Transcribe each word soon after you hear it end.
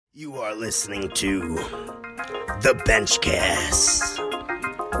You are listening to The Benchcast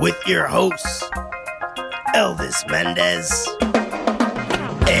with your hosts, Elvis Mendez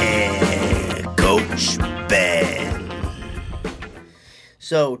and Coach Ben.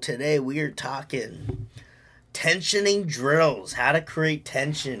 So today we are talking tensioning drills, how to create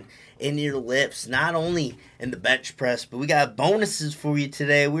tension in your lifts, not only in the bench press, but we got bonuses for you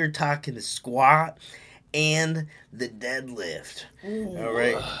today. We're talking the squat and the deadlift. Ooh. All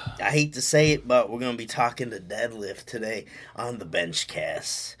right. I hate to say it, but we're going to be talking the deadlift today on the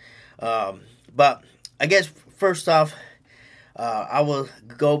Benchcast. But I guess first off, I will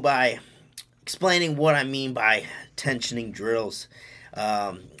go by explaining what I mean by tensioning drills.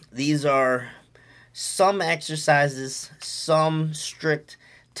 These are some exercises, some strict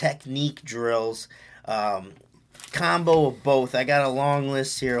technique drills, combo of both. I got a long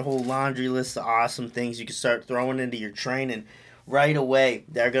list here, a whole laundry list of awesome things you can start throwing into your training right away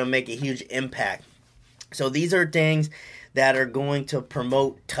that are going to make a huge impact. So these are things that are going to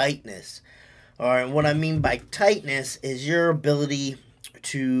promote tightness. All right, what I mean by tightness is your ability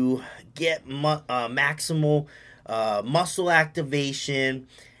to get maximal muscle activation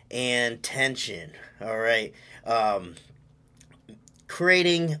and tension. All right.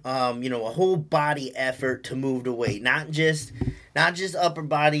 Creating, a whole body effort to move the weight, not just upper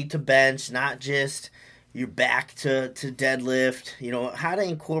body to bench, not just your back to deadlift. How to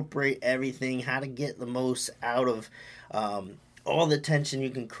incorporate everything, how to get the most out of all the tension you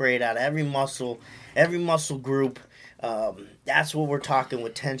can create out of every muscle group. That's what we're talking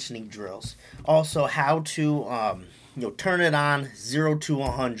with tensioning drills. Also, how to turn it on 0 to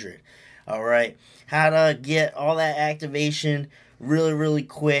 100. All right, how to get all that activation really, really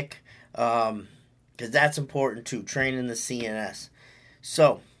quick, because that's important too, training the CNS.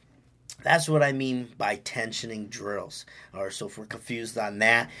 So that's what I mean by tensioning drills. All right, so if we're confused on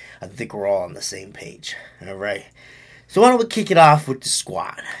that, I think we're all on the same page. All right, so why don't we kick it off with the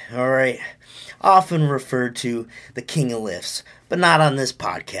squat? All right, often referred to the king of lifts, but not on this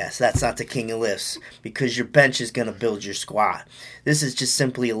podcast. That's not the king of lifts, because your bench is going to build your squat. This is just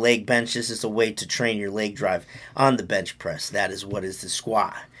simply a leg bench. This is a way to train your leg drive on the bench press. That is what is the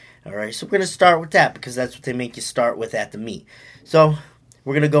squat. All right, so we're going to start with that because that's what they make you start with at the meet. So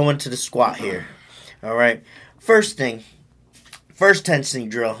we're going to go into the squat here. All right, first tensioning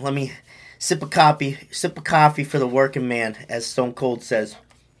drill. Let me sip a coffee for the working man, as Stone Cold says.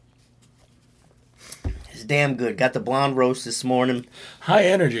 It's damn good. Got the blonde roast this morning. High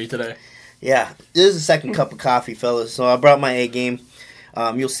energy today. Yeah, this is the second cup of coffee, fellas. So I brought my A game.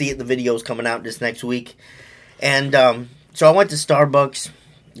 You'll see it. The video's coming out this next week. And so I went to Starbucks.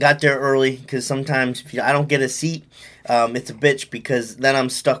 Got there early because sometimes if I don't get a seat, it's a bitch because then I'm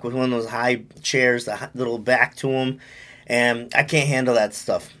stuck with one of those high chairs, the little back to them. And I can't handle that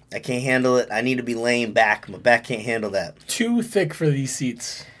stuff. I can't handle it. I need to be laying back. My back can't handle that. Too thick for these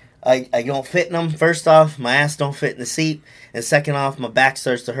seats. I don't fit in them. First off, my ass don't fit in the seat. And second off, my back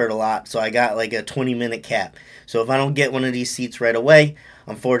starts to hurt a lot. So I got like a 20-minute cap. So if I don't get one of these seats right away,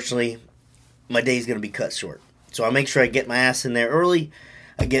 unfortunately, my day's going to be cut short. So I make sure I get my ass in there early.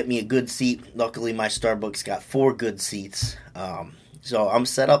 I get me a good seat. Luckily, my Starbucks got 4 good seats. So I'm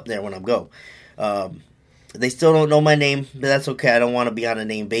set up there when I go. They still don't know my name, but that's okay. I don't want to be on a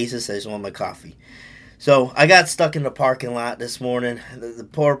name basis. I just want my coffee. So I got stuck in the parking lot this morning. The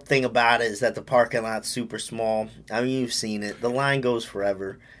poor thing about it is that the parking lot's super small. I mean, you've seen it. The line goes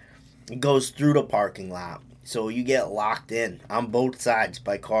forever. It goes through the parking lot. So you get locked in on both sides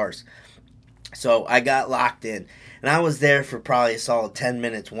by cars. So I got locked in. And I was there for probably a solid 10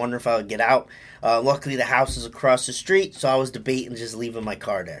 minutes, wondering if I would get out. Luckily, the house is across the street, so I was debating just leaving my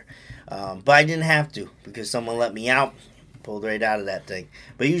car there. But I didn't have to because someone let me out. Pulled right out of that thing.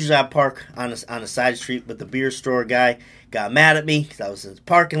 But usually I park on a side street, but the beer store guy got mad at me because I was in the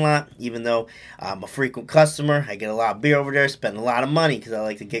parking lot. Even though I'm a frequent customer, I get a lot of beer over there, spend a lot of money because I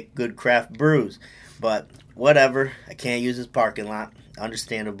like to get good craft brews. But whatever, I can't use his parking lot.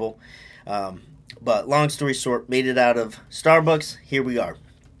 Understandable. But long story short, made it out of Starbucks. Here we are.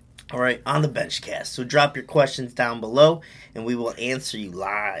 All right, on the Benchcast. So drop your questions down below, and we will answer you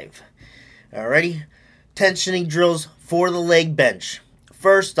live. Alrighty? Tensioning drills for the leg bench.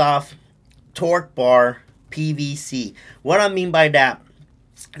 First off, torque bar PVC. What I mean by that,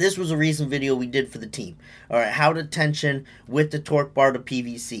 this was a recent video we did for the team. Alright, how to tension with the torque bar to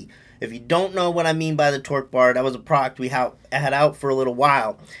PVC. If you don't know what I mean by the torque bar, that was a product we had out for a little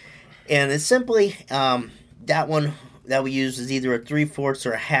while. And it's simply, that one that we use is either a 3/4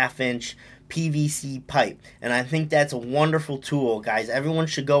 or a 1/2 inch PVC pipe. And I think that's a wonderful tool, guys. Everyone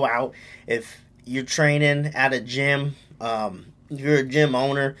should go out. If you're training at a gym, if you're a gym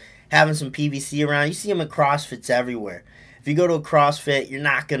owner, having some PVC around, you see them at CrossFits everywhere. If you go to a CrossFit, you're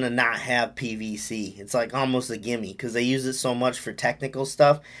not going to not have PVC. It's like almost a gimme because they use it so much for technical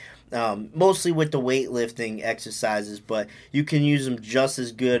stuff, mostly with the weightlifting exercises, but you can use them just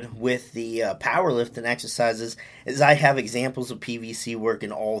as good with the powerlifting exercises, as I have examples of PVC work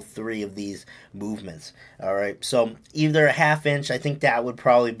in all three of these movements. All right, so either a half inch, I think that would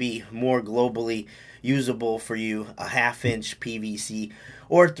probably be more globally usable for you, a half inch PVC,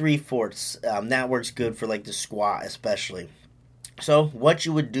 or 3/4. That works good for like the squat especially. So what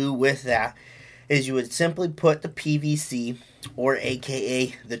you would do with that is you would simply put the PVC, or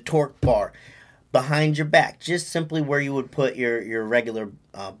aka the torque bar, behind your back, just simply where you would put your regular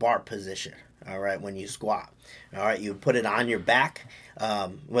bar position. All right, when you squat. All right, you would put it on your back,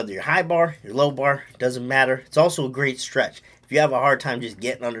 whether you're high bar, your low bar, doesn't matter. It's also a great stretch. If you have a hard time just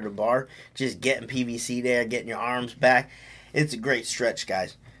getting under the bar, just getting PVC there, getting your arms back, it's a great stretch,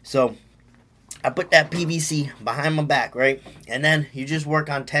 guys. So I put that PVC behind my back, right? And then you just work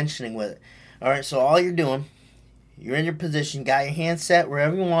on tensioning with it. All right, so all you're doing, you're in your position, got your hands set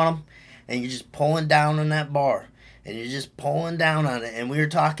wherever you want them, and you're just pulling down on that bar. And you're just pulling down on it. And we were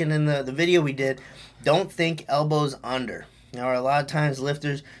talking in the video we did, don't think elbows under. Now, a lot of times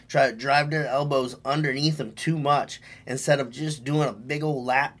lifters try to drive their elbows underneath them too much instead of just doing a big old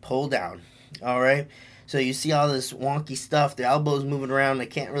lat pull down. All right? So you see all this wonky stuff, their elbows moving around, they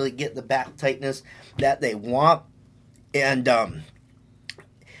can't really get the back tightness that they want. And,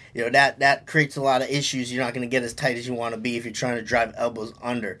 that creates a lot of issues. You're not going to get as tight as you want to be if you're trying to drive elbows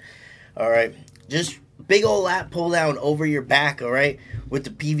under. All right? Just big old lat pull down over your back, all right, with the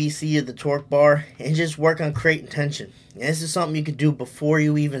PVC or the torque bar, and just work on creating tension. And this is something you can do before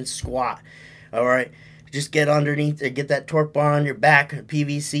you even squat, all right? Just get underneath it, get that torque bar on your back,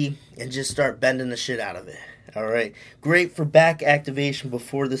 PVC, and just start bending the shit out of it, all right? Great for back activation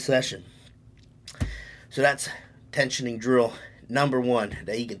before the session. So that's tensioning drill number 1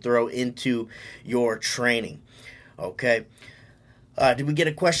 that you can throw into your training, okay? Did we get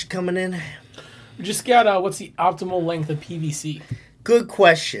a question coming in? We just got, what's the optimal length of PVC? Good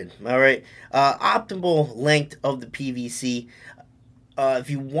question. All right. Optimal length of the PVC. If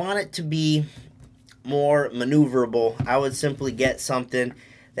you want it to be more maneuverable, I would simply get something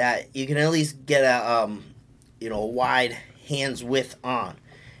that you can at least get a wide hands width on.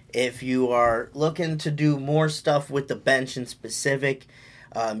 If you are looking to do more stuff with the bench in specific,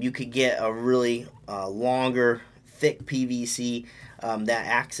 you could get a really longer, thick PVC that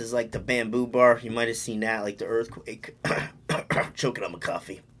acts as like the bamboo bar. You might have seen that, like the earthquake. Choking on my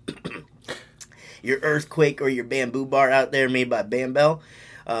coffee. Your earthquake or your bamboo bar out there made by Bambell.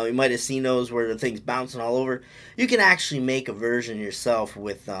 You might have seen those where the thing's bouncing all over. You can actually make a version yourself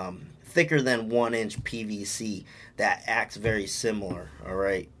with thicker than 1 inch PVC that acts very similar, all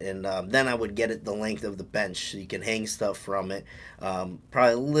right? And then I would get it the length of the bench so you can hang stuff from it.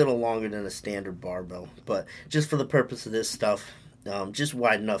 Probably a little longer than a standard barbell, but just for the purpose of this stuff, just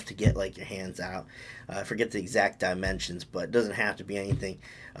wide enough to get like your hands out. I forget the exact dimensions, but it doesn't have to be anything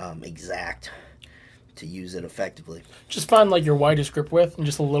exact to use it effectively. Just find like your widest grip width, and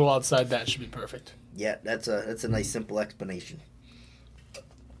just a little outside that should be perfect. Yeah, that's a nice simple explanation.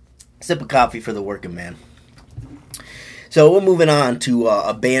 Sip of coffee for the working man. So we're moving on to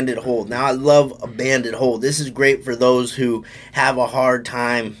a banded hold. Now I love a banded hold. This is great for those who have a hard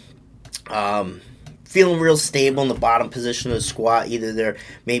time feeling real stable in the bottom position of the squat. Either they're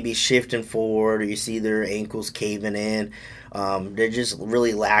maybe shifting forward or you see their ankles caving in. They're just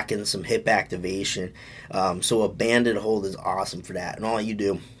really lacking some hip activation. So a banded hold is awesome for that. And all you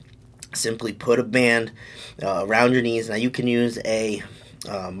do, simply put a band around your knees. Now you can use a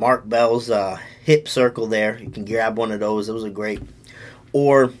Mark Bell's hip circle there. You can grab one of those. Those are great.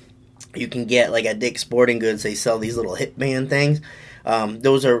 Or you can get, like at Dick's Sporting Goods, they sell these little hip band things.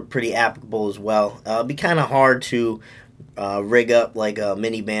 Those are pretty applicable as well. It'd be kind of hard to rig up like a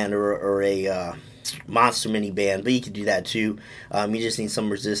mini band or a monster mini band, but you can do that too. You just need some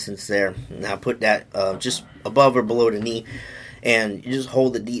resistance there. Now put that just above or below the knee, and you just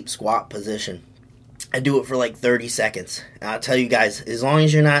hold the deep squat position. I do it for like 30 seconds. And I'll tell you guys, as long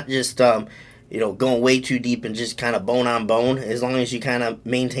as you're not just going way too deep and just kind of bone on bone, as long as you kind of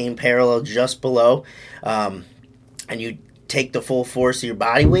maintain parallel just below, and you take the full force of your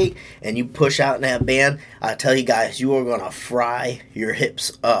body weight and you push out in that band, I tell you guys, you are going to fry your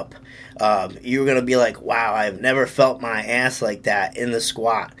hips up. You're going to be like, wow, I've never felt my ass like that in the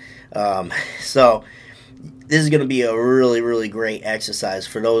squat. So this is going to be a really, really great exercise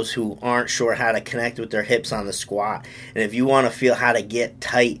for those who aren't sure how to connect with their hips on the squat. And if you want to feel how to get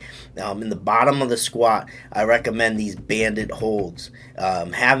tight in the bottom of the squat, I recommend these banded holds.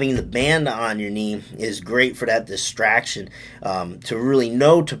 Having the band on your knee is great for that distraction, to really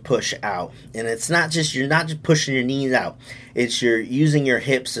know to push out. And it's not just, you're not just pushing your knees out. It's you're using your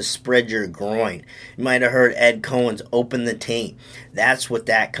hips to spread your groin. You might have heard Ed Cohen's open the taint. That's what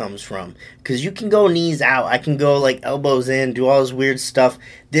that comes from. Because you can go knees out. I can go like elbows in, do all this weird stuff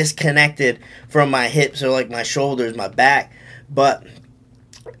disconnected from my hips or like my shoulders, my back. But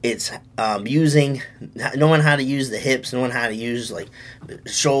it's knowing how to use the hips, knowing how to use like the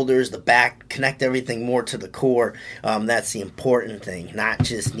shoulders, the back, connect everything more to the core. That's the important thing, not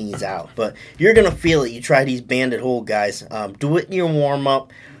just knees out. But you're going to feel it. You try these banded hold, guys. Do it in your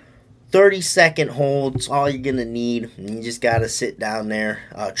warm-up. 30-second holds, all you're going to need. And you just got to sit down there.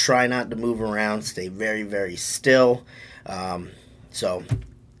 Try not to move around. Stay very, very still. So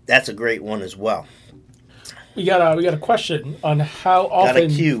that's a great one as well. We got a question on how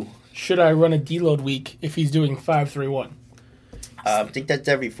often should I run a deload week if he's doing 5-3-1? I think that's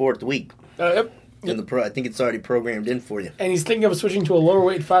every fourth week. Yep. I think it's already programmed in for you. And he's thinking of switching to a lower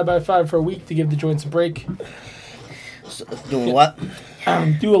weight 5x5 for a week to give the joints a break. So, doing what?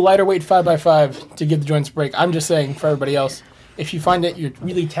 Do a lighter weight 5x5 to give the joints a break. I'm just saying for everybody else, if you find that you're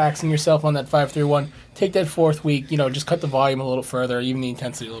really taxing yourself on that 5-3-1, take that fourth week, just cut the volume a little further, even the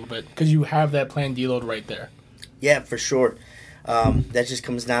intensity a little bit, because you have that planned deload right there. Yeah, for sure. That just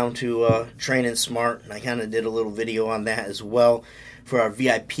comes down to training smart, and I kind of did a little video on that as well for our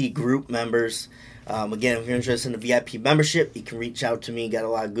VIP group members. Again, if you're interested in the VIP membership, you can reach out to me. Got a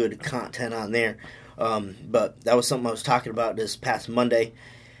lot of good content on there. But that was something I was talking about this past Monday.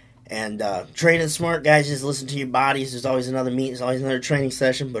 And training smart, guys, just listen to your bodies. There's always another meet. There's always another training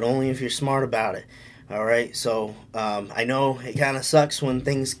session, but only if you're smart about it. All right, so I know it kind of sucks when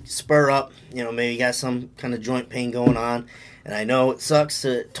things spur up. Maybe you got some kind of joint pain going on. And I know it sucks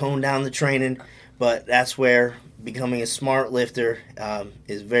to tone down the training, but that's where becoming a smart lifter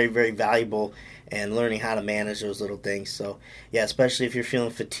is very, very valuable, and learning how to manage those little things. So, yeah, especially if you're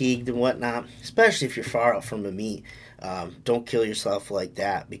feeling fatigued and whatnot, especially if you're far out from a meet, don't kill yourself like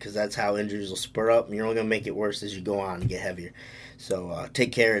that, because that's how injuries will spur up, and you're only going to make it worse as you go on and get heavier. So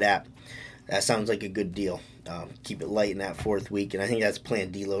take care of that. That sounds like a good deal. Keep it light in that fourth week, and I think that's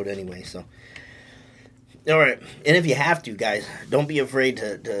planned deload anyway. So, all right. And if you have to, guys, don't be afraid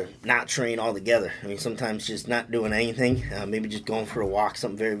to not train altogether. I mean, sometimes just not doing anything, maybe just going for a walk,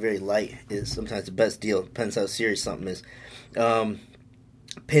 something very, very light, is sometimes the best deal. Depends how serious something is.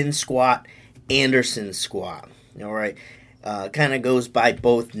 Pin squat, Anderson squat. All right. Kind of goes by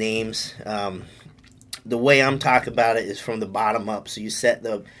both names. The way I'm talking about it is from the bottom up. So you set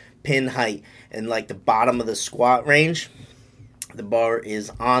the pin height and like the bottom of the squat range. The bar is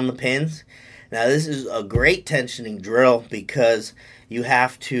on the pins. Now this is a great tensioning drill, because you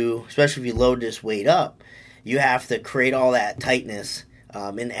have to, especially if you load this weight up, you have to create all that tightness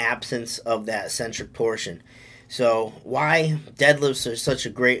in absence of that centric portion. So why deadlifts are such a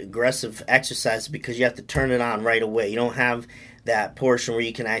great aggressive exercise, because you have to turn it on right away. You don't have that portion where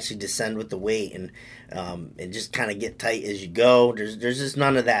you can actually descend with the weight and just kind of get tight as you go. There's just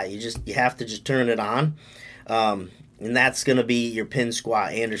none of that. You have to just turn it on. And that's going to be your pin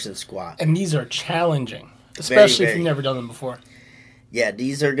squat, Anderson squat. And these are challenging, especially very, if you've never done them before. Yeah,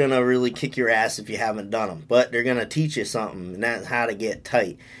 these are going to really kick your ass if you haven't done them. But they're going to teach you something, and that's how to get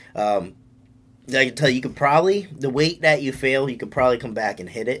tight. I can tell you, the weight that you fail, you could probably come back and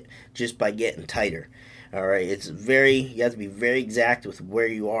hit it just by getting tighter. All right, you have to be very exact with where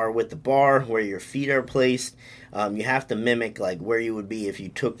you are with the bar, where your feet are placed. You have to mimic like where you would be if you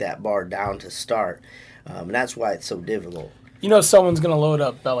took that bar down to start. And that's why it's so difficult. Someone's going to load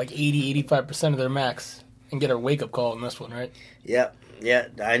up about like 80-85% of their max and get a wake-up call in this one, right? Yep. Yeah,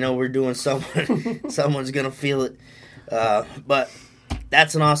 I know we're doing someone. Someone's going to feel it. But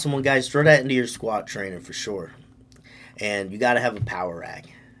that's an awesome one, guys. Throw that into your squat training for sure. And you got to have a power rack.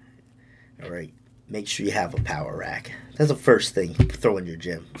 All right. Make sure you have a power rack. That's the first thing you throw in your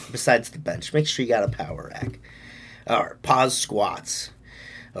gym. Besides the bench, make sure you got a power rack. All right. Pause squats.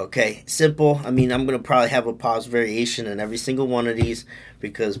 Okay, simple. I mean, I'm going to probably have a pause variation in every single one of these,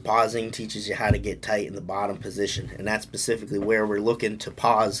 because pausing teaches you how to get tight in the bottom position. And that's specifically where we're looking to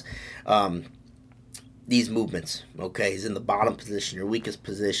pause these movements. Okay, is in the bottom position, your weakest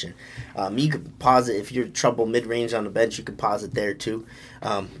position. You can pause it if you're in trouble mid-range on the bench. You can pause it there too.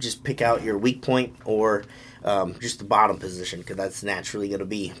 Just pick out your weak point, or just the bottom position, because that's naturally going to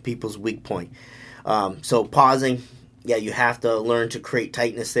be people's weak point. So pausing. yeah, you have to learn to create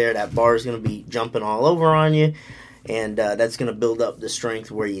tightness there. That bar is going to be jumping all over on you, and that's going to build up the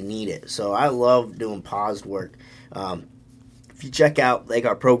strength where you need it. So I love doing paused work. If you check out like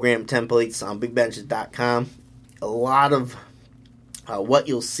our program templates on bigbenches.com, a lot of what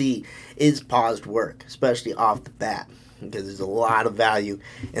you'll see is paused work, especially off the bat, because there's a lot of value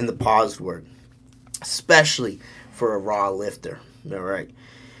in the paused work, especially for a raw lifter. All right.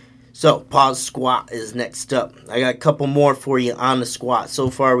 So, pause squat is next up. I got a couple more for you on the squat. So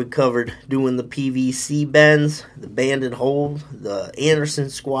far, we covered doing the PVC bends, the banded hold, the Anderson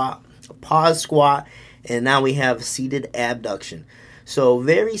squat, a pause squat, and now we have seated abduction. So,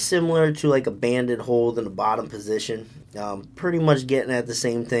 very similar to like a banded hold in the bottom position. Pretty much getting at the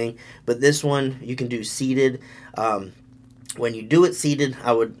same thing. But this one, you can do seated. When you do it seated,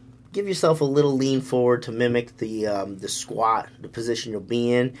 I would give yourself a little lean forward to mimic the squat, the position you'll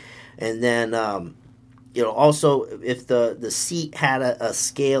be in. And then, also, if the seat had a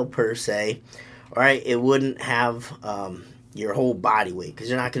scale per se, all right, it wouldn't have your whole body weight, because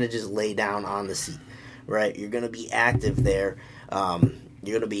you're not going to just lay down on the seat, right? You're going to be active there.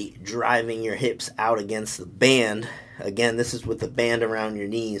 You're going to be driving your hips out against the band. Again, this is with the band around your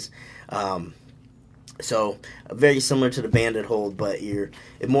knees. So very similar to the banded hold, but you're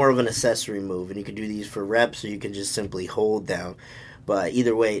more of an accessory move, and you can do these for reps, or you can just simply hold down. But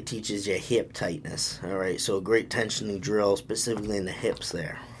either way, it teaches you hip tightness. All right, so a great tensioning drill, specifically in the hips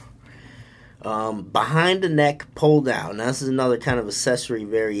there. Behind the neck pull down. Now, this is another kind of accessory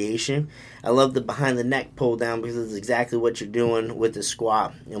variation. I love the behind the neck pull down because it's exactly what you're doing with the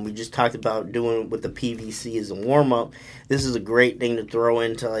squat. And we just talked about doing with the PVC as a warm up. This is a great thing to throw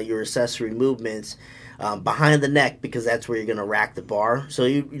into your accessory movements. Behind the neck, because that's where you're going to rack the bar. So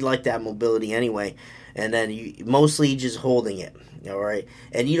you like that mobility anyway. And then you mostly just holding it. All right.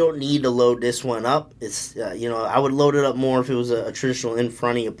 And you don't need to load this one up. It's, I would load it up more if it was a traditional in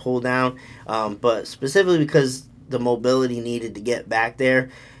front of you pull down. But specifically because the mobility needed to get back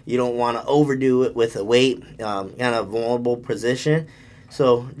there, you don't want to overdo it with a weight, kind of vulnerable position.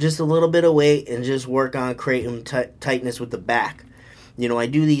 So just a little bit of weight and just work on creating tightness with the back. I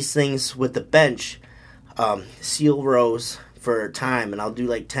do these things with the bench. Seal rows for time, and I'll do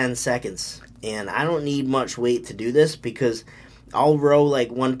like 10 seconds, and I don't need much weight to do this because I'll row like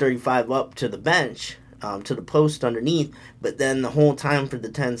 135 up to the bench, to the post underneath, but then the whole time for the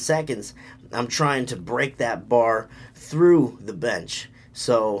 10 seconds I'm trying to break that bar through the bench,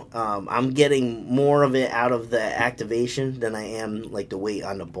 so I'm getting more of it out of the activation than I am like the weight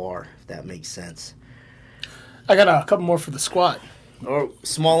on the bar, if that makes sense. I got a couple more for the squat. Or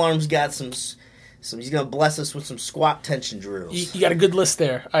small arms got some. So he's going to bless us with some squat tension drills. You got a good list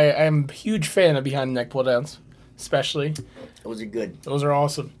there. I am a huge fan of behind the neck pull downs, especially. Those are good. Those are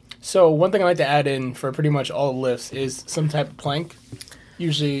awesome. So one thing I like to add in for pretty much all lifts is some type of plank.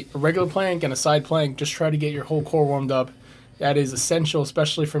 Usually a regular plank and a side plank. Just try to get your whole core warmed up. That is essential,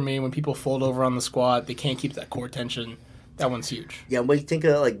 especially for me when people fold over on the squat. They can't keep that core tension. That one's huge. Yeah, what do you think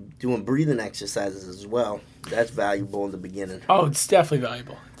of like doing breathing exercises as well? That's valuable in the beginning. Oh, it's definitely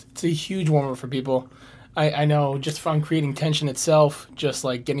valuable. It's a huge warm-up for people. I know just from creating tension itself, just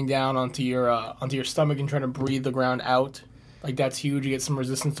like getting down onto your stomach and trying to breathe the ground out, like that's huge. You get some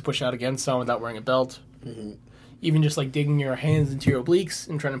resistance to push out against someone without wearing a belt. Mm-hmm. Even just like digging your hands into your obliques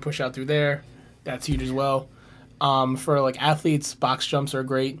and trying to push out through there, that's huge as well. For like athletes, box jumps are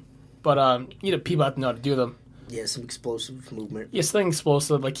great, but people have to know how to do them. Yeah, some explosive movement. Yeah, something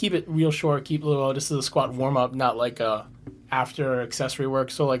explosive. Like keep it real short, keep it low. This is a squat warm-up, not like after accessory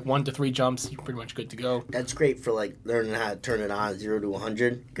work. So like 1 to 3 jumps, you're pretty much good to go. That's great for like learning how to turn it on 0 to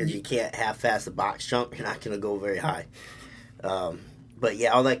 100 because you can't half-fast a box jump. You're not going to go very high. But yeah,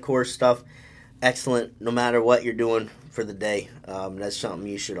 all that core stuff, excellent no matter what you're doing for the day. That's something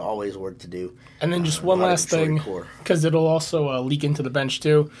you should always work to do. And then just one last thing, because it'll also leak into the bench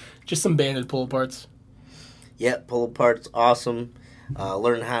too, just some banded pull-aparts. Yep, pull-aparts, awesome.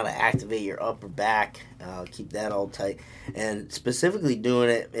 Learn how to activate your upper back, keep that all tight, and specifically doing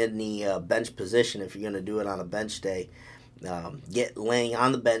it in the bench position if you're going to do it on a bench day. Get laying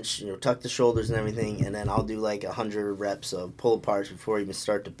on the bench, tuck the shoulders and everything, and then I'll do like 100 reps of pull-aparts before you even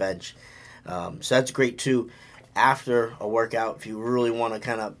start the bench. So that's great too. After a workout, if you really want to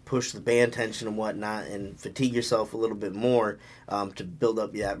kind of push the band tension and whatnot and fatigue yourself a little bit more to build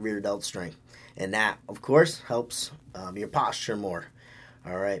up that rear delt strength. And that, of course, helps your posture more.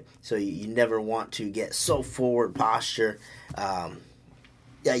 All right, so you never want to get so forward posture.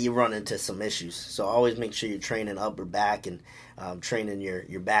 You run into some issues. So always make sure you're training upper back and training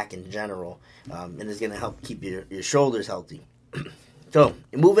your back in general. And it's going to help keep your shoulders healthy. So,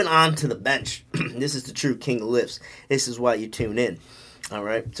 moving on to the bench. This is the true king of lifts. This is why you tune in. All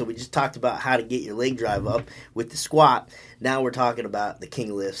right, so we just talked about how to get your leg drive up with the squat. Now we're talking about the king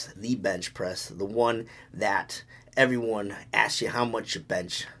of lifts, the bench press, the one that everyone asks you how much you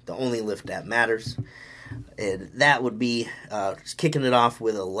bench, the only lift that matters. And that would be just kicking it off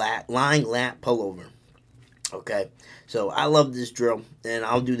with a lying lat pullover. Okay, so I love this drill, and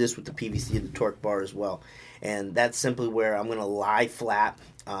I'll do this with the PVC and the torque bar as well. And that's simply where I'm going to lie flat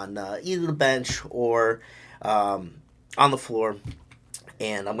on either the bench or on the floor.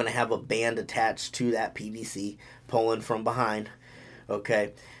 And I'm going to have a band attached to that PVC, pulling from behind,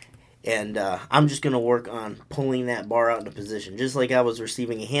 okay? And I'm just going to work on pulling that bar out into position. Just like I was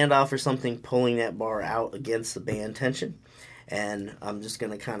receiving a handoff or something, pulling that bar out against the band tension. And I'm just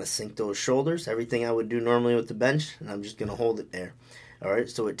going to kind of sink those shoulders, everything I would do normally with the bench, and I'm just going to hold it there. All right,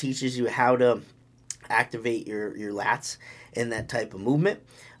 so it teaches you how to activate your lats in that type of movement.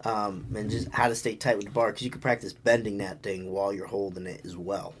 And just how to stay tight with the bar, because you can practice bending that thing while you're holding it as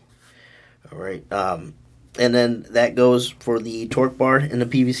well. All right, and then that goes for the torque bar and the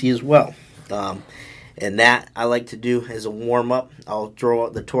PVC as well. And that I like to do as a warm-up. I'll throw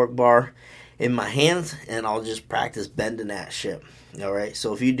out the torque bar in my hands, and I'll just practice bending that shit. All right,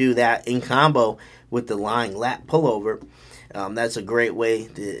 so if you do that in combo with the lying lat pullover, that's a great way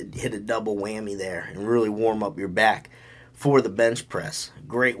to hit a double whammy there and really warm up your back for the bench press.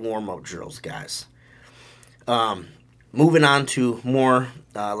 Great warm-up drills, guys. Moving on to more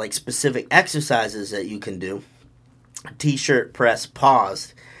like specific exercises that you can do. T-shirt press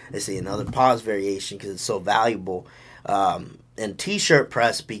paused. I see another pause variation because it's so valuable. And T-shirt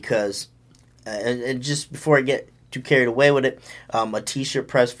press because, and just before I get too carried away with it, a T-shirt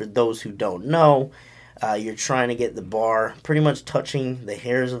press, for those who don't know, you're trying to get the bar pretty much touching the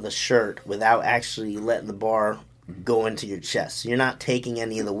hairs of the shirt without actually letting the bar go into your chest. So you're not taking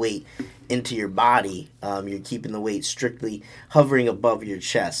any of the weight into your body. You're keeping the weight strictly hovering above your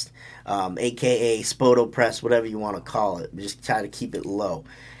chest, aka spoto press, whatever you want to call it. Just try to keep it low.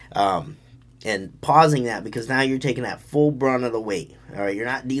 And pausing that, because now you're taking that full brunt of the weight. All right, you're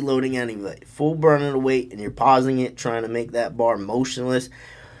not deloading any of it. Full brunt of the weight, and you're pausing it, trying to make that bar motionless.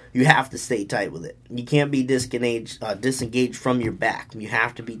 You have to stay tight with it. You can't be disengaged from your back. You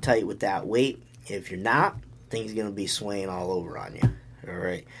have to be tight with that weight. If you're not, things going to be swaying all over on you. All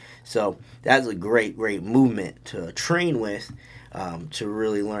right, so that's a great movement to train with, to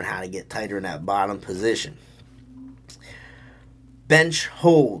really learn how to get tighter in that bottom position. Bench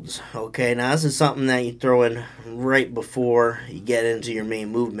holds. Okay, now this is something that you throw in right before you get into your main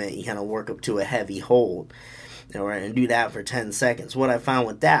movement. You kind of work up to a heavy hold. All right, and do that for 10 seconds. What I found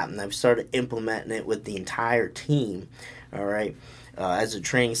with that, and I've started implementing it with the entire team. All right. As the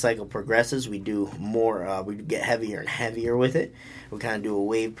training cycle progresses, we do more. We get heavier and heavier with it. We kind of do a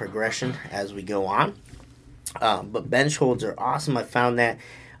wave progression as we go on. But bench holds are awesome. I found that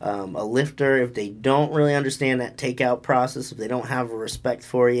a lifter, if they don't really understand that takeout process, if they don't have a respect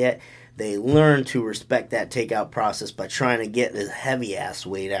for it yet, they learn to respect that takeout process by trying to get this heavy ass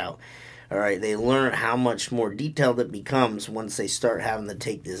weight out. All right, they learn how much more detailed it becomes once they start having to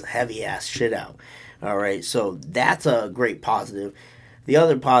take this heavy ass shit out. All right, so that's a great positive. The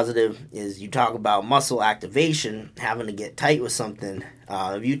other positive is you talk about muscle activation, having to get tight with something.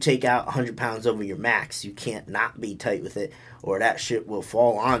 If you take out 100 pounds over your max, you can't not be tight with it, or that shit will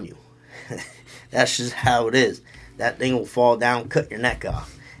fall on you. That's just how it is. That thing will fall down, cut your neck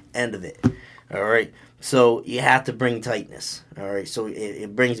off. End of it. All right. So you have to bring tightness. All right. So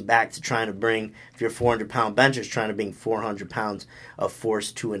it brings back to trying to bring, if you're a 400-pound bencher, trying to bring 400 pounds of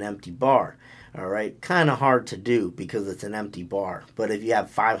force to an empty bar. All right, kind of hard to do because it's an empty bar. But if you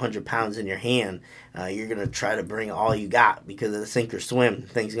have 500 pounds in your hand, you're going to try to bring all you got because of the sink or swim.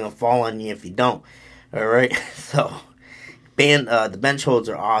 Things are going to fall on you if you don't. All right, so the bench holds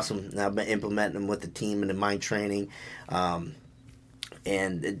are awesome. I've been implementing them with the team and in my training.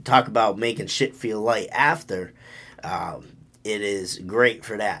 And talk about making shit feel light after. It is great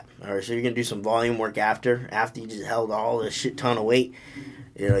for that. All right, so you're going to do some volume work after you just held all this shit ton of weight.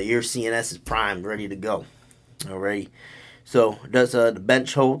 You know, your CNS is primed, ready to go. Alrighty. So, does the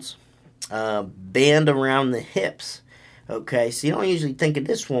bench holds. Band around the hips. Okay, so you don't usually think of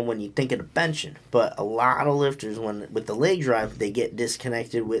this one when you think of the benching. But a lot of lifters, with the leg drive, they get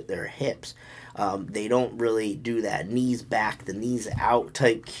disconnected with their hips. They don't really do that knees back, the knees out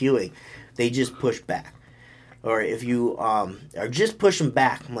type cueing. They just push back. Or if you are just pushing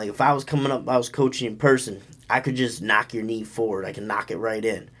back, like if I was coming up, I was coaching in person, I could just knock your knee forward. I can knock it right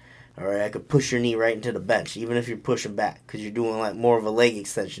in. All right, I could push your knee right into the bench, even if you're pushing back, because you're doing like more of a leg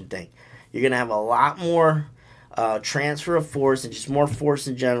extension thing. You're gonna have a lot more transfer of force and just more force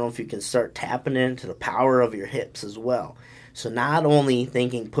in general if you can start tapping into the power of your hips as well. So not only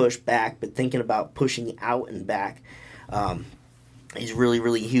thinking push back, but thinking about pushing out and back is really,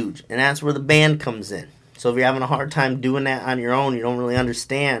 really huge. And that's where the band comes in. So if you're having a hard time doing that on your own, you don't really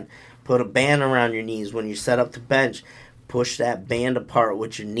understand, put a band around your knees when you're set up to bench. Push that band apart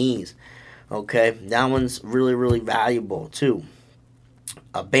with your knees. Okay, that one's really, really valuable too.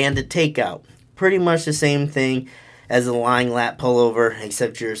 A banded takeout. Pretty much the same thing as a lying lat pullover,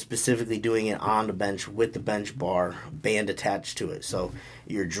 except you're specifically doing it on the bench with the bench bar band attached to it. So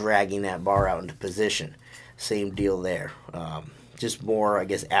you're dragging that bar out into position. Same deal there. Just more, I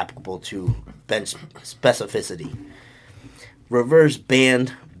guess, applicable to bench specificity. Reverse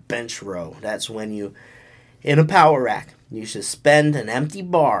band bench row. That's when you, in a power rack, you suspend an empty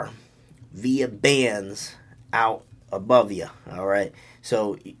bar via bands out above you. All right.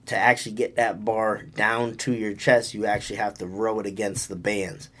 So to actually get that bar down to your chest, you actually have to row it against the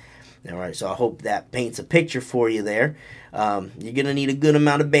bands. All right, so I hope that paints a picture for you there. You're going to need a good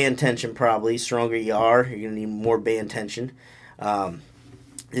amount of band tension probably. Stronger you are, you're going to need more band tension.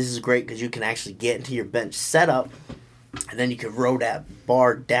 This is great because you can actually get into your bench setup, and then you can row that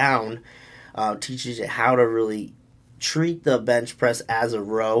bar down. Teaches you how to really treat the bench press as a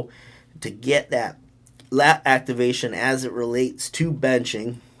row to get that lat activation as it relates to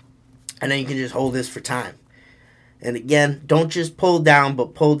benching, and then you can just hold this for time. And again, don't just pull down,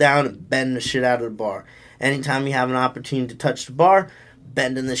 but pull down and bend the shit out of the bar. Anytime you have an opportunity to touch the bar,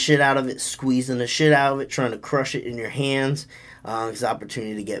 bending the shit out of it, squeezing the shit out of it, trying to crush it in your hands. It's an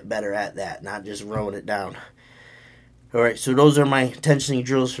opportunity to get better at that, not just rowing it down. Alright, so those are my tensioning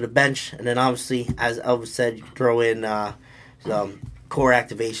drills for the bench. And then obviously, as Elvis said, you throw in some core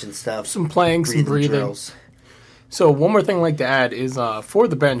activation stuff. Some playing, some breathing. Drills. So one more thing I'd like to add is for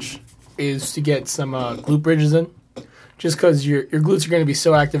the bench is to get some glute bridges in. Just because your glutes are going to be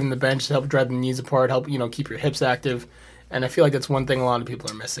so active in the bench to help drive the knees apart, help keep your hips active. And I feel like that's one thing a lot of people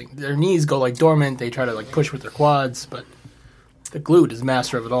are missing. Their knees go dormant. They try to push with their quads, but the glute is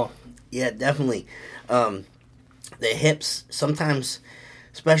master of it all. Yeah, definitely. The hips sometimes,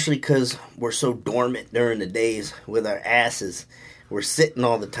 especially because we're so dormant during the days with our asses, we're sitting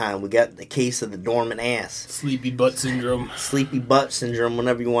all the time. We got the case of the dormant ass. Sleepy butt syndrome. Sleepy butt syndrome,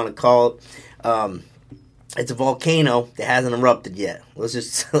 whatever you want to call it. It's a volcano that hasn't erupted yet. Let's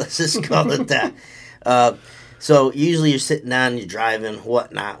just call it that. So usually you're sitting down, you're driving,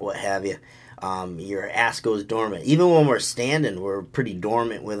 whatnot, what have you. Your ass goes dormant. Even when we're standing, we're pretty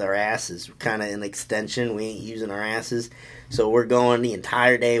dormant with our asses. We're kind of in extension. We ain't using our asses. So we're going the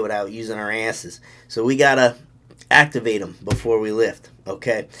entire day without using our asses. So we got to activate them before we lift,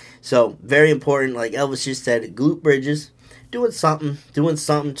 okay? So very important, like Elvis just said, glute bridges. Doing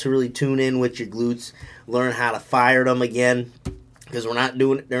something to really tune in with your glutes, learn how to fire them again, because we're not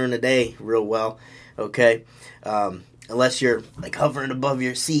doing it during the day real well, okay? Unless you're hovering above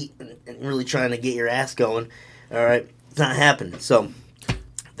your seat and really trying to get your ass going, all right? It's not happening. So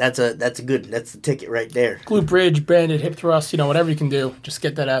that's the ticket right there. Glute bridge, banded hip thrust, whatever you can do, just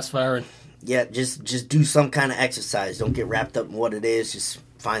get that ass firing. Yeah, just do some kind of exercise. Don't get wrapped up in what it is. Just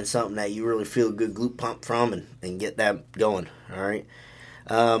find something that you really feel a good glute pump from and get that going, all right?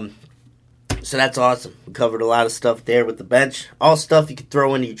 So that's awesome. We covered a lot of stuff there with the bench. All stuff you can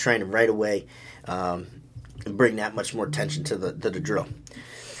throw into your training right away and bring that much more attention to the drill.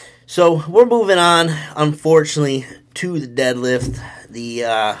 So we're moving on, unfortunately, to the deadlift.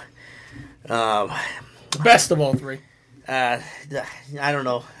 The best of all three. I don't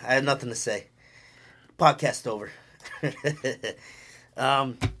know. I have nothing to say. Podcast over.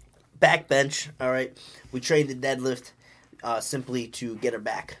 Back bench, all right. We trained the deadlift simply to get our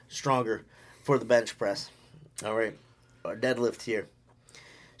back stronger for the bench press, all right. Our deadlift here.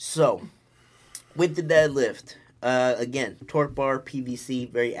 So, with the deadlift, again, torque bar, PVC,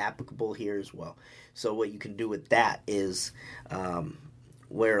 very applicable here as well. So what you can do with that is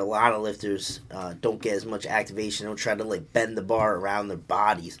where a lot of lifters don't get as much activation, they'll try to bend the bar around their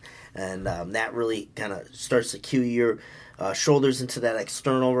bodies, and that really kind of starts to cue your shoulders into that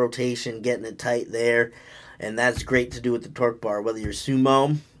external rotation, getting it tight there, and that's great to do with the torque bar. Whether you're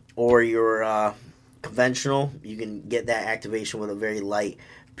sumo or you're conventional, you can get that activation with a very light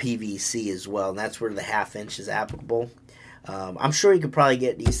PVC as well, and that's where the 1/2 inch is applicable. I'm sure you could probably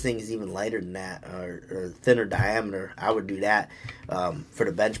get these things even lighter than that, or thinner diameter. I would do that for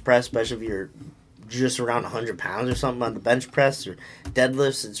the bench press, especially if you're just around 100 pounds or something on the bench press or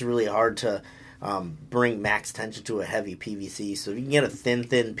deadlifts. It's really hard to bring max tension to a heavy PVC. So if you can get a thin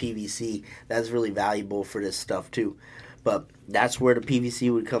PVC, that's really valuable for this stuff too. But that's where the PVC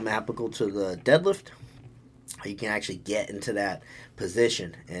would come applicable to the deadlift. You can actually get into that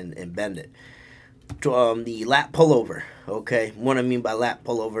position and bend it. The lat pullover. Okay, what I mean by lat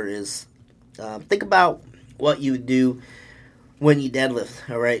pullover is think about what you would do when you deadlift.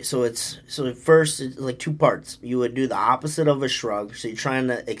 All right, so first it's like two parts. You would do the opposite of a shrug. So you're trying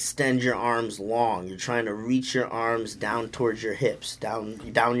to extend your arms long. You're trying to reach your arms down towards your hips, down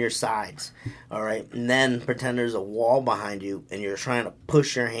your sides. All right, and then pretend there's a wall behind you, and you're trying to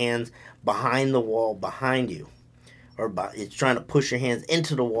push your hands behind the wall behind you, it's trying to push your hands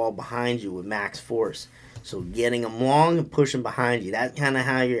into the wall behind you with max force. So getting them long and pushing behind you. That's kind of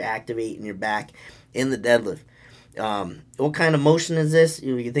how you're activating your back in the deadlift. What kind of motion is this?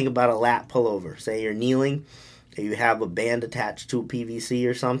 You think about a lat pullover. Say you're kneeling, you have a band attached to a PVC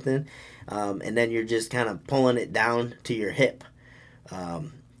or something, and then you're just kind of pulling it down to your hip.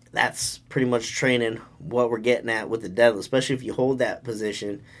 That's pretty much training what we're getting at with the deadlift, especially if you hold that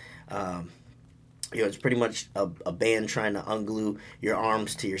position. It's pretty much a band trying to unglue your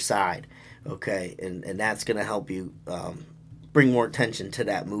arms to your side, okay? And that's going to help you bring more attention to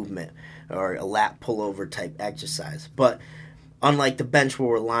that movement, or a lat pullover type exercise. But unlike the bench where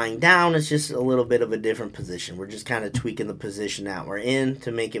we're lying down, it's just a little bit of a different position. We're just kind of tweaking the position that we're in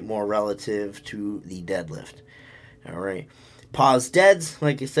to make it more relative to the deadlift. All right. Paused deads,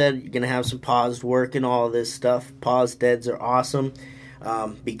 like I said, you're going to have some paused work and all of this stuff. Paused deads are awesome.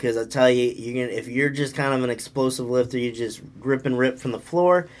 Because I tell you, if you're just kind of an explosive lifter, you just rip from the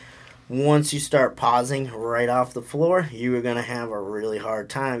floor. Once you start pausing right off the floor, you are going to have a really hard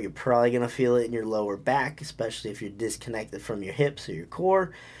time. You're probably going to feel it in your lower back, especially if you're disconnected from your hips or your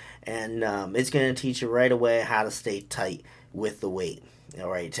core. And it's going to teach you right away how to stay tight with the weight. All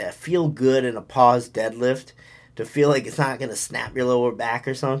right, to feel good in a paused deadlift, to feel like it's not going to snap your lower back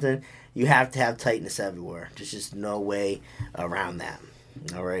or something, you have to have tightness everywhere. There's just no way around that.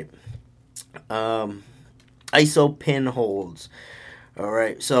 All right. ISO pin holds. All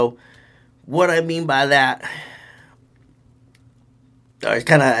right. So what I mean by that, I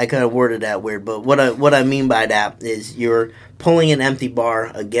kind of worded that weird, but what I mean by that is you're pulling an empty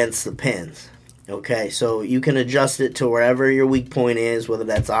bar against the pins. Okay, so you can adjust it to wherever your weak point is, whether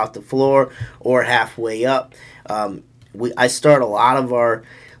that's off the floor or halfway up. I start a lot of our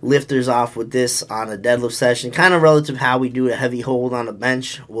lifters off with this on a deadlift session, kind of relative how we do a heavy hold on a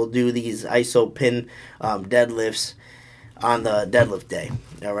bench. We'll do these ISO pin deadlifts on the deadlift day,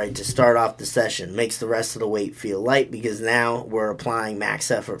 all right, to start off the session. Makes the rest of the weight feel light because now we're applying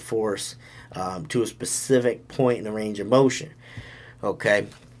max effort force to a specific point in the range of motion, okay?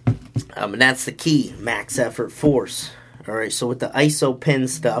 And that's the key, max effort force. All right, so with the ISO pin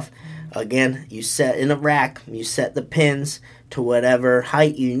stuff, again, you set in a rack, you set the pins to whatever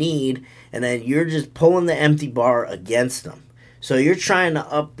height you need, and then you're just pulling the empty bar against them. So you're trying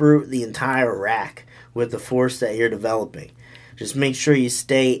to uproot the entire rack with the force that you're developing. Just make sure you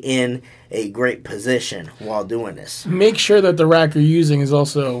stay in a great position while doing this. Make sure that the rack you're using is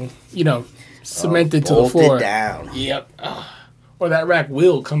also, cemented to the floor. Bolted down. Yep. Or that rack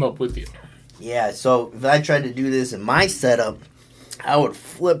will come up with you. Yeah, so if I tried to do this in my setup, I would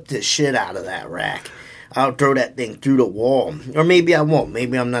flip the shit out of that rack. I'll throw that thing through the wall. Or maybe I won't.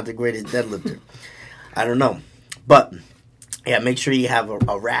 Maybe I'm not the greatest deadlifter. I don't know. But, yeah, make sure you have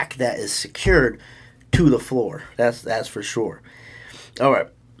a rack that is secured to the floor. That's for sure. All right.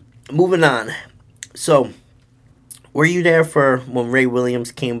 Moving on. So, were you there for when Ray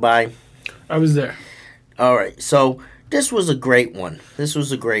Williams came by? I was there. All right. So, this was a great one.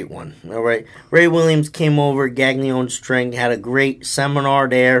 All right. Ray Williams came over, Gaglione Strength, had a great seminar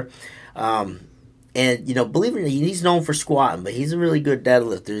there. And, believe it or not, he's known for squatting, but he's a really good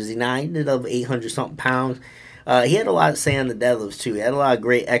deadlifter. He did of 800-something pounds. He had a lot to say on the deadlifts, too. He had a lot of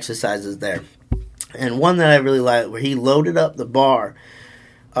great exercises there. And one that I really liked, where he loaded up the bar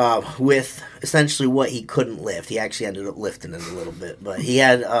with essentially what he couldn't lift. He actually ended up lifting it a little bit. But he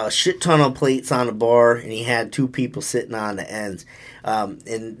had a shit ton of plates on the bar, and he had two people sitting on the ends.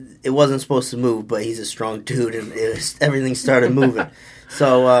 And it wasn't supposed to move, but he's a strong dude, and everything started moving.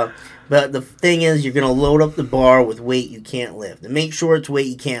 So... But the thing is, you're going to load up the bar with weight you can't lift. And make sure it's weight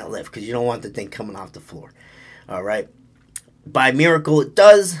you can't lift, because you don't want the thing coming off the floor. All right? By miracle, it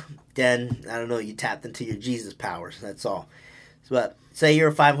does. Then, I don't know, you tapped into your Jesus powers. That's all. But say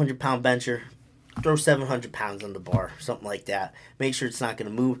you're a 500-pound bencher. Throw 700 pounds on the bar, something like that. Make sure it's not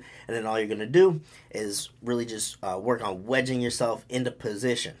going to move. And then all you're going to do is really just work on wedging yourself into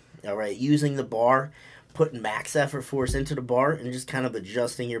position. All right? Using the bar, putting max effort force into the bar, and just kind of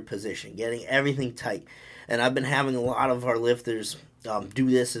adjusting your position, getting everything tight. And I've been having a lot of our lifters do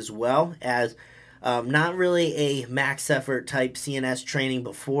this as well, as Not really a max effort type CNS training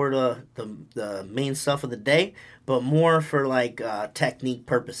before the main stuff of the day, but more for like technique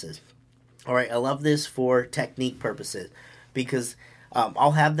purposes. All right, I love this for technique purposes because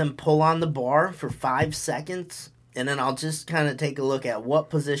I'll have them pull on the bar for 5 seconds, and then I'll just kind of take a look at what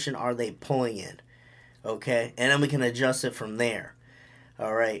position are they pulling in. Okay, and then we can adjust it from there.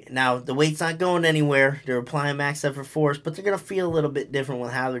 All right, now the weight's not going anywhere. They're applying max effort force, but they're going to feel a little bit different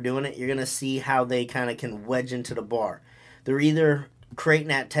with how they're doing it. You're going to see how they kind of can wedge into the bar. They're either creating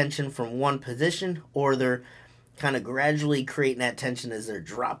that tension from one position, or they're kind of gradually creating that tension as they're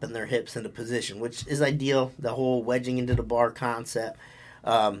dropping their hips into position, which is ideal, the whole wedging into the bar concept.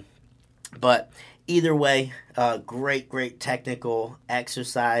 But either way, great technical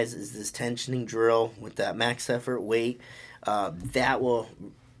exercise is this tensioning drill with that max effort weight. That will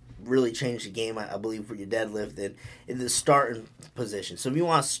really change the game, I believe, for your deadlift and in the starting position. So if you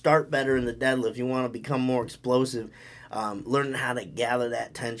want to start better in the deadlift, you want to become more explosive, learning how to gather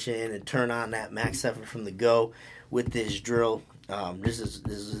that tension and turn on that max effort from the go with this drill. This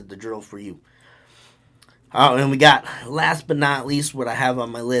is the drill for you. And we got, last but not least, what I have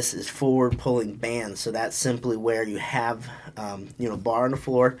on my list is forward pulling bands. So that's simply where you have, bar on the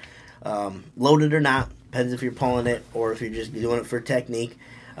floor, loaded or not, depends if you're pulling it or if you're just doing it for technique.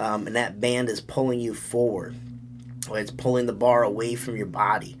 And that band is pulling you forward. It's pulling the bar away from your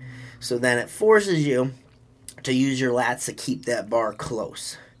body. So then it forces you to use your lats to keep that bar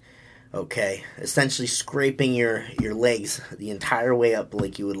close. Okay, essentially scraping your legs the entire way up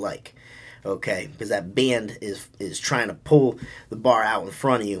like you would like. Okay, because that band is trying to pull the bar out in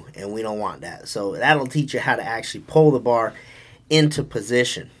front of you, and we don't want that. So that'll teach you how to actually pull the bar into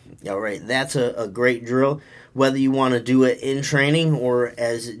position. All right, that's a great drill, whether you want to do it in training or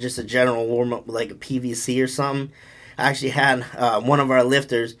as just a general warm-up like a PVC or something. I actually had one of our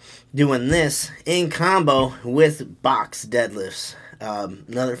lifters doing this in combo with box deadlifts.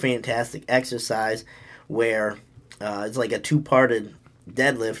 Another fantastic exercise where it's like a two-parted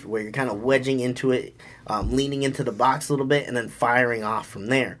deadlift where you're kind of wedging into it, leaning into the box a little bit, and then firing off from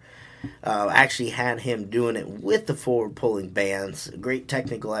there. I actually had him doing it with the forward pulling bands. A great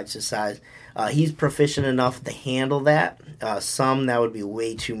technical exercise. He's proficient enough to handle that. Some that would be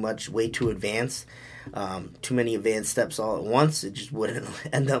way too much, way too advanced. Too many advanced steps all at once. It just wouldn't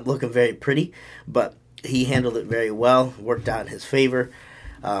end up looking very pretty. But he handled it very well, worked out in his favor.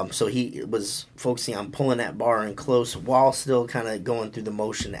 So he was focusing on pulling that bar in close while still kind of going through the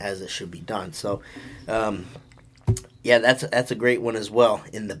motion as it should be done. So, that's a great one as well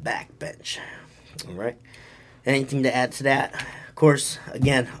in the back bench. All right. Anything to add to that? Of course,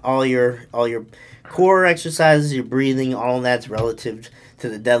 again, all your core exercises, your breathing, all that's relative to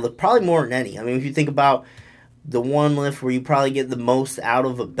the deadlift. Probably more than any. I mean, if you think about the one lift where you probably get the most out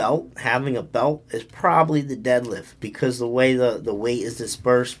of a belt, having a belt, is probably the deadlift, because the way the weight is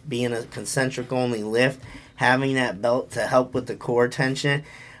dispersed, being a concentric only lift, having that belt to help with the core tension,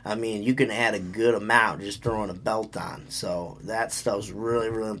 I mean, you can add a good amount just throwing a belt on. So that stuff's really,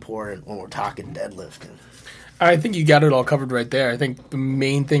 really important when we're talking deadlifting. I think you got it all covered right there. I think the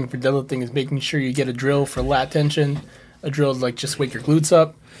main thing for deadlifting is making sure you get a drill for lat tension, a drill to like just wake your glutes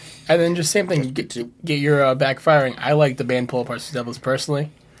up, and then just same thing, you get your back firing. I like the band pull parts of deadlifts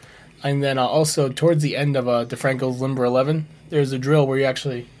personally. And then also towards the end of DeFranco's Limber 11, there's a drill where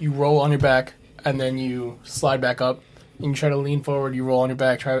you roll on your back and then you slide back up. You try to lean forward, you roll on your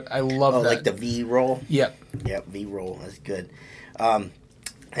back. I love that. Like the V roll? Yep. Yep, V roll. That's good.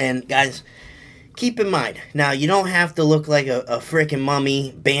 And guys, keep in mind, now you don't have to look like a freaking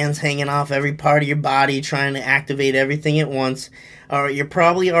mummy, bands hanging off every part of your body, trying to activate everything at once. You're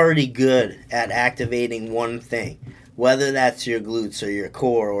probably already good at activating one thing. Whether that's your glutes or your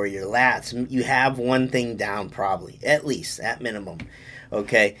core or your lats, you have one thing down probably, at least, at minimum.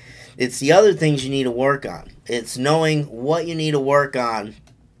 Okay? It's the other things you need to work on. It's knowing what you need to work on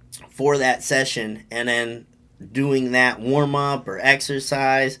for that session and then doing that warm-up or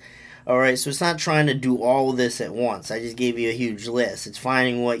exercise. All right, so it's not trying to do all of this at once. I just gave you a huge list. It's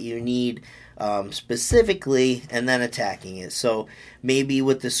finding what you need specifically and then attacking it. So maybe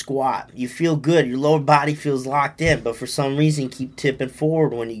with the squat, you feel good. Your lower body feels locked in, but for some reason keep tipping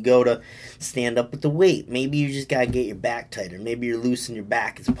forward when you go to stand up with the weight. Maybe you just got to get your back tighter. Maybe you're loosening your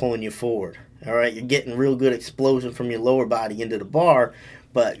back. It's pulling you forward. All right, you're getting real good explosion from your lower body into the bar,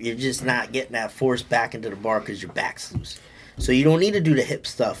 but you're just not getting that force back into the bar because your back's loose. So you don't need to do the hip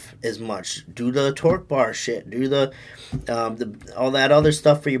stuff as much. Do the torque bar shit. Do the all that other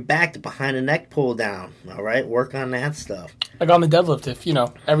stuff for your back, the behind the neck pull down. All right, work on that stuff. Like on the deadlift, if,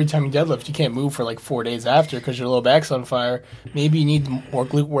 every time you deadlift, you can't move for like 4 days after because your low back's on fire, maybe you need more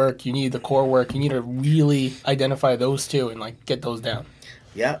glute work, you need the core work, you need to really identify those two and like get those down.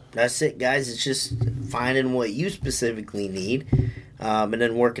 Yep, that's it, guys. It's just finding what you specifically need and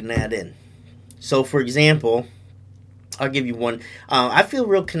then working that in. So, for example, I'll give you one. I feel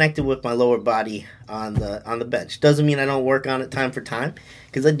real connected with my lower body on the bench. Doesn't mean I don't work on it time for time,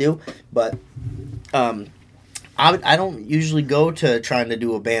 because I do. But I don't usually go to trying to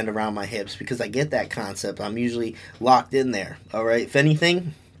do a band around my hips because I get that concept. I'm usually locked in there. All right. If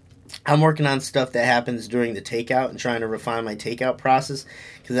anything, I'm working on stuff that happens during the takeout and trying to refine my takeout process,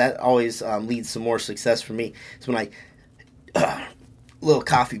 because that always leads to more success for me. So when little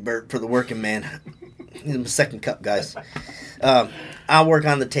coffee burp for the working man. In the second cup, guys. I'll work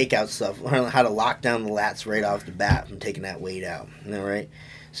on the takeout stuff, learn how to lock down the lats right off the bat from taking that weight out. All right.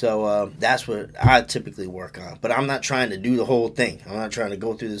 So that's what I typically work on. But I'm not trying to do the whole thing. I'm not trying to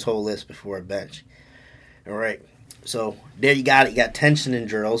go through this whole list before I bench. All right. So there you got it. You got tension and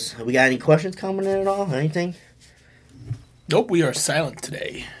drills. We got any questions coming in at all? Anything? Nope, we are silent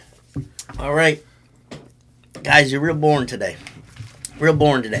today. All right. Guys, you're real boring today. Real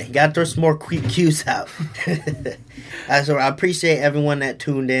boring today. Got to throw some more cues out. So I appreciate everyone that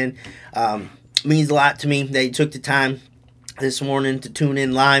tuned in. Means a lot to me. They took the time this morning to tune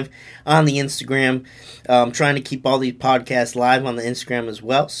in live on the Instagram. Trying to keep all these podcasts live on the Instagram as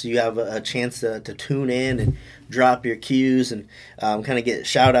well, so you have a chance to tune in and drop your cues and kind of get a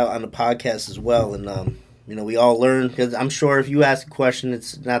shout out on the podcast as well. And we all learn, because I'm sure if you ask a question,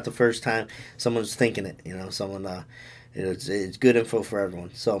 it's not the first time someone's thinking it. It's good info for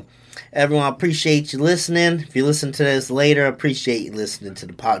everyone. So, everyone, I appreciate you listening. If you listen to this later, I appreciate you listening to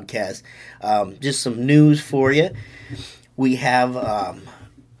the podcast. Just some news for you. We have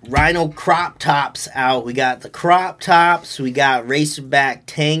Rhino crop tops out. We got the crop tops. We got racerback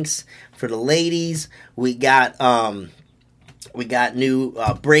tanks for the ladies. We got new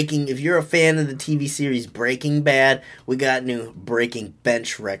Breaking. If you're a fan of the TV series Breaking Bad, we got new Breaking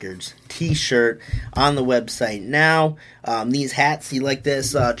Bench Records t-shirt on the website now. These hats, you like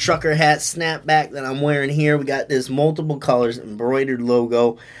this trucker hat snapback that I'm wearing here? We got this multiple colors embroidered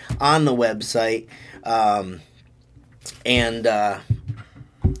logo on the website.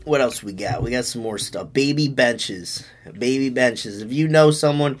 What else we got? We got some more stuff. Baby benches. If you know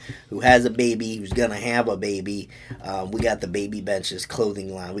someone who has a baby, who's going to have a baby, we got the Baby Benches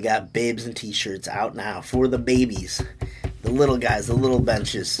clothing line. We got bibs and t-shirts out now for the babies. The little guys, the little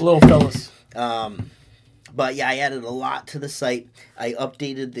benches. Little fellas. But yeah, I added a lot to the site. I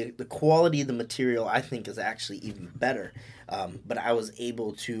updated the quality of the material. I think is actually even better. But I was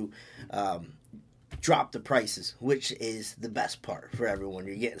able to drop the prices, which is the best part for everyone.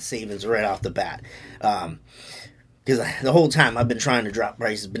 You're getting savings right off the bat. Because the whole time I've been trying to drop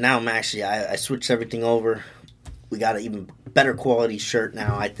prices, but now I switched everything over. We got an even better quality shirt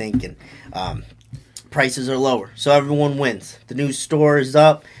now, I think, and prices are lower, so everyone wins. The new store is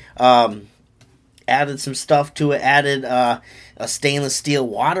up. Added some stuff to it. Added a stainless steel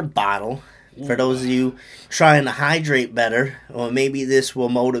water bottle. For those of you trying to hydrate better, or maybe this will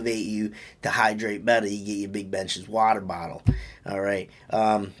motivate you to hydrate better, you get your Big Benches water bottle. All right.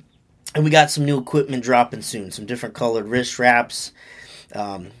 And we got some new equipment dropping soon. Some different colored wrist wraps.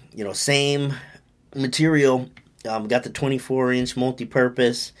 Same material. We got the 24-inch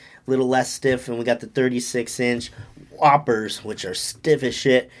multi-purpose, a little less stiff, and we got the 36-inch whoppers, which are stiff as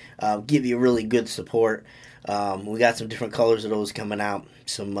shit. Give you really good support. We got some different colors of those coming out.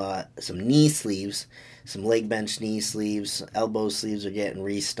 Some knee sleeves, some leg bench knee sleeves, elbow sleeves are getting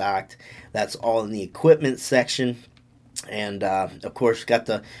restocked. That's all in the equipment section. And, of course, we got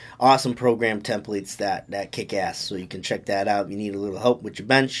the awesome program templates that kick ass. So you can check that out if you need a little help with your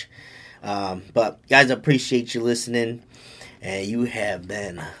bench. But, guys, I appreciate you listening. And you have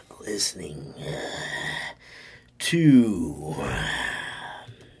been listening to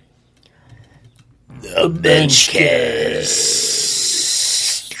The Benchcast.